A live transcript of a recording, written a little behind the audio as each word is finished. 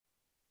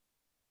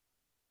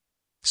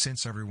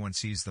Since everyone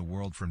sees the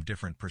world from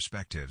different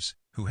perspectives,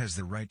 who has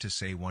the right to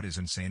say what is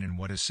insane and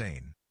what is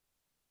sane?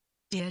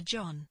 Dear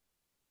John.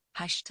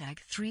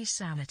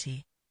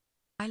 #3sanity.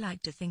 I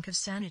like to think of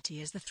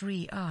sanity as the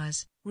 3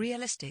 R's: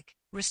 realistic,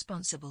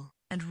 responsible,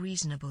 and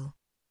reasonable.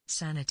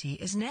 Sanity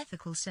is an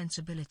ethical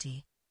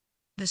sensibility.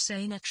 The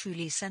sane are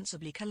truly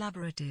sensibly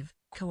collaborative,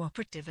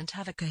 cooperative, and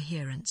have a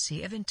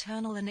coherency of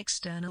internal and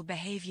external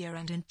behavior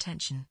and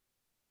intention.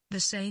 The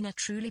sane are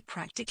truly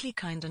practically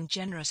kind and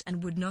generous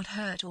and would not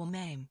hurt or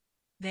maim.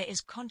 There is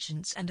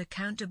conscience and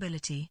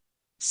accountability.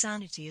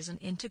 Sanity is an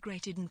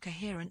integrated and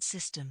coherent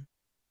system.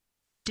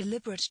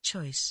 Deliberate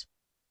choice.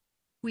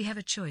 We have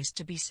a choice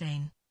to be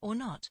sane, or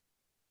not.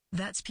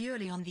 That's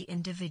purely on the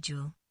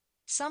individual.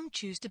 Some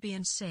choose to be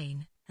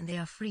insane, and they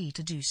are free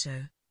to do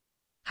so.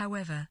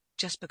 However,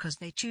 just because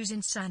they choose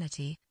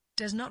insanity,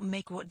 does not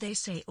make what they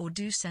say or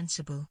do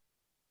sensible.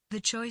 The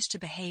choice to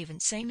behave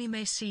insanely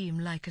may seem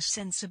like a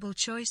sensible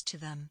choice to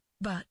them,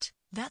 but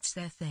that's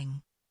their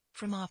thing.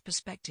 From our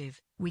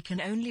perspective, we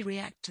can only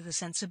react to the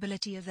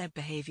sensibility of their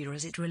behavior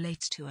as it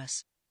relates to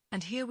us.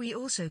 And here we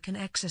also can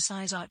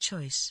exercise our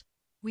choice.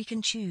 We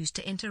can choose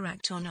to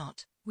interact or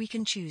not, we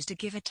can choose to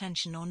give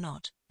attention or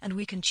not, and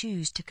we can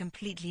choose to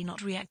completely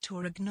not react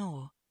or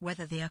ignore,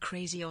 whether they are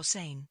crazy or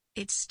sane.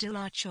 It's still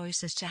our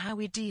choice as to how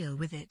we deal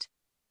with it.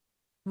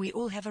 We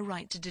all have a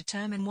right to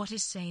determine what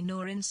is sane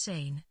or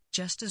insane,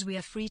 just as we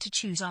are free to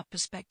choose our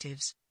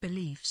perspectives,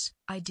 beliefs,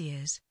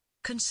 ideas,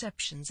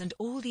 conceptions, and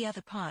all the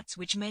other parts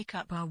which make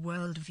up our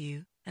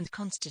worldview, and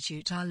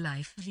constitute our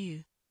life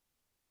view.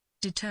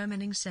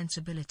 Determining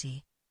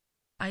sensibility.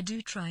 I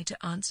do try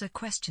to answer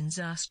questions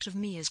asked of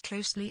me as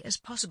closely as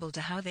possible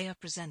to how they are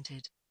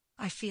presented.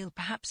 I feel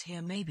perhaps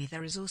here maybe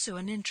there is also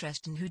an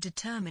interest in who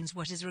determines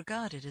what is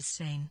regarded as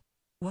sane.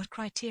 What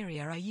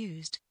criteria are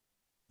used?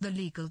 The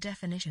legal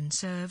definition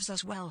serves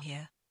us well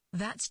here.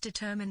 That's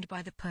determined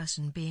by the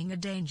person being a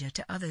danger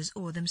to others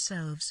or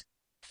themselves.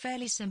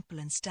 Fairly simple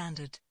and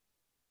standard.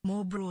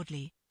 More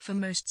broadly, for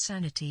most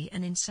sanity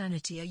and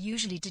insanity are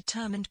usually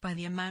determined by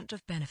the amount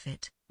of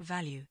benefit,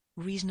 value,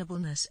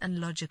 reasonableness and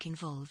logic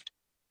involved.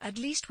 At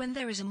least when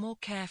there is a more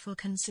careful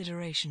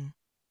consideration.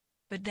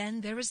 But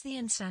then there is the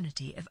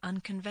insanity of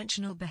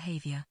unconventional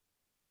behavior.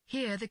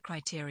 Here the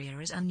criteria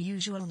is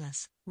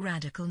unusualness,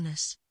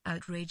 radicalness,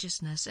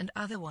 outrageousness and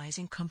otherwise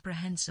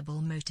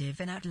incomprehensible motive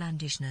and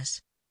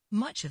outlandishness.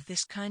 Much of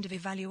this kind of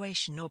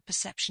evaluation or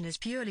perception is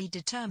purely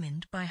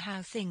determined by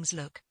how things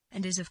look,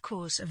 and is of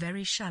course a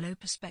very shallow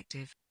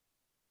perspective.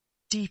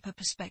 Deeper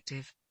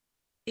perspective.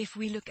 If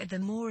we look at the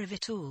more of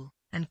it all,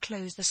 and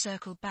close the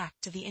circle back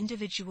to the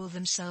individual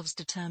themselves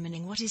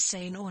determining what is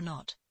sane or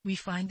not, we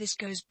find this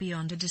goes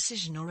beyond a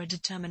decision or a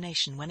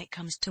determination when it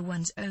comes to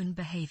one's own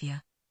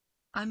behavior.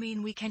 I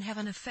mean, we can have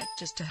an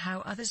effect as to how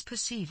others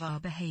perceive our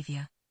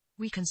behavior.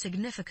 We can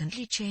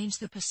significantly change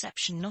the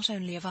perception not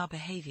only of our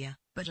behavior,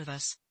 but of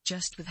us,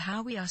 just with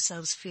how we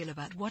ourselves feel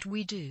about what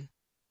we do.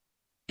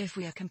 If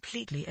we are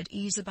completely at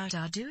ease about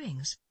our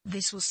doings,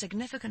 this will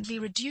significantly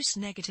reduce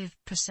negative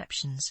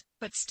perceptions,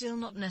 but still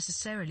not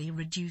necessarily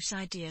reduce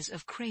ideas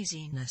of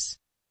craziness.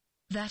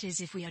 That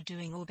is, if we are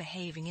doing or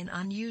behaving in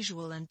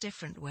unusual and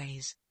different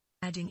ways.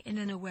 Adding in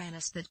an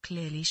awareness that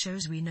clearly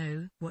shows we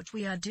know what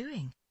we are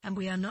doing, and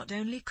we are not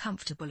only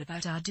comfortable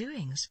about our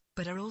doings,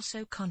 but are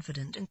also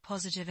confident and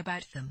positive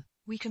about them,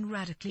 we can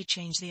radically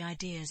change the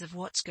ideas of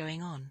what's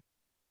going on.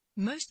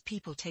 Most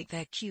people take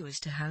their cue as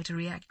to how to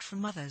react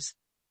from others.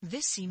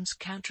 This seems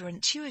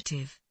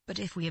counterintuitive, but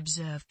if we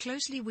observe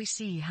closely we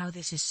see how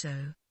this is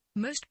so.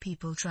 Most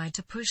people try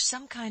to push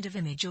some kind of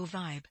image or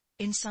vibe,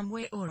 in some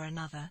way or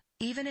another,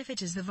 even if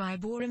it is the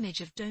vibe or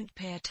image of "don't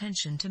pay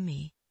attention to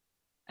me."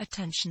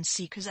 Attention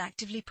seekers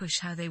actively push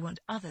how they want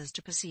others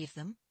to perceive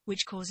them,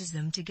 which causes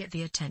them to get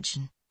the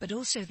attention, but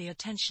also the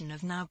attention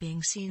of now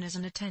being seen as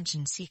an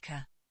attention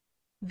seeker.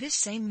 This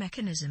same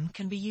mechanism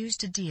can be used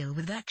to deal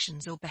with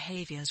actions or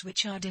behaviors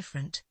which are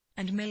different,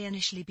 and may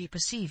initially be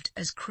perceived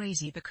as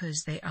crazy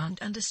because they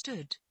aren't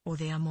understood, or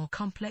they are more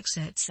complex,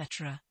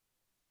 etc.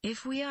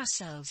 If we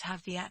ourselves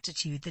have the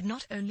attitude that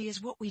not only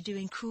is what we're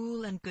doing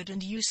cool and good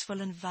and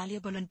useful and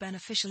valuable and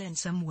beneficial in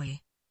some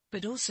way,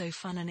 but also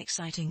fun and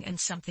exciting and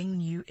something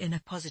new in a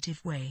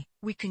positive way,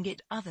 we can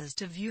get others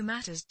to view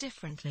matters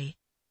differently.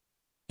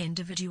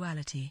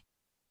 Individuality.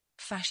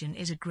 Fashion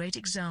is a great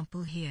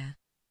example here.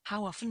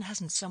 How often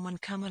hasn't someone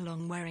come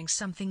along wearing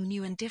something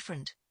new and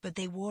different, but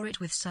they wore it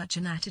with such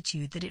an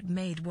attitude that it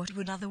made what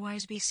would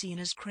otherwise be seen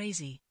as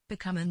crazy,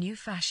 become a new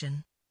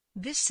fashion?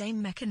 This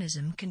same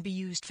mechanism can be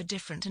used for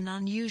different and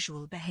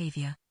unusual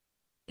behavior.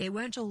 It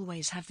won't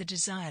always have the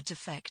desired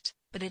effect,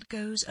 but it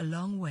goes a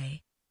long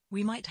way.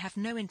 We might have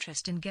no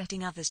interest in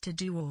getting others to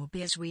do or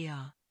be as we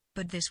are,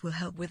 but this will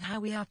help with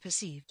how we are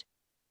perceived.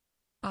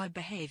 Our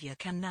behavior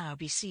can now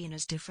be seen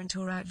as different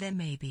or out there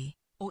maybe,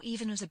 or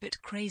even as a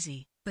bit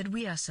crazy, but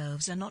we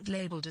ourselves are not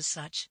labeled as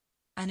such.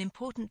 An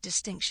important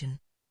distinction.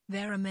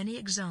 There are many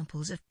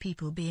examples of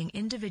people being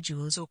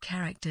individuals or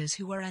characters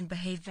who are and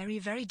behave very,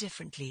 very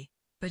differently,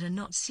 but are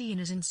not seen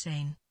as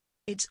insane.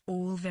 It's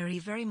all very,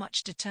 very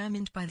much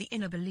determined by the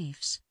inner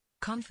beliefs.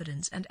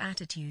 confidence and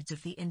attitudes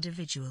of the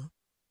individual.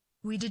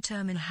 We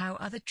determine how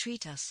others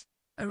treat us,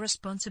 a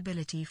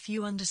responsibility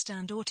few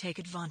understand or take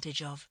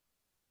advantage of.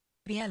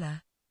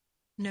 Biella.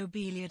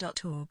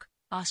 Nobilia.org,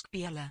 Ask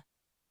Biella.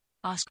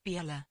 Ask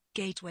Biella,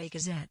 Gateway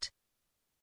Gazette.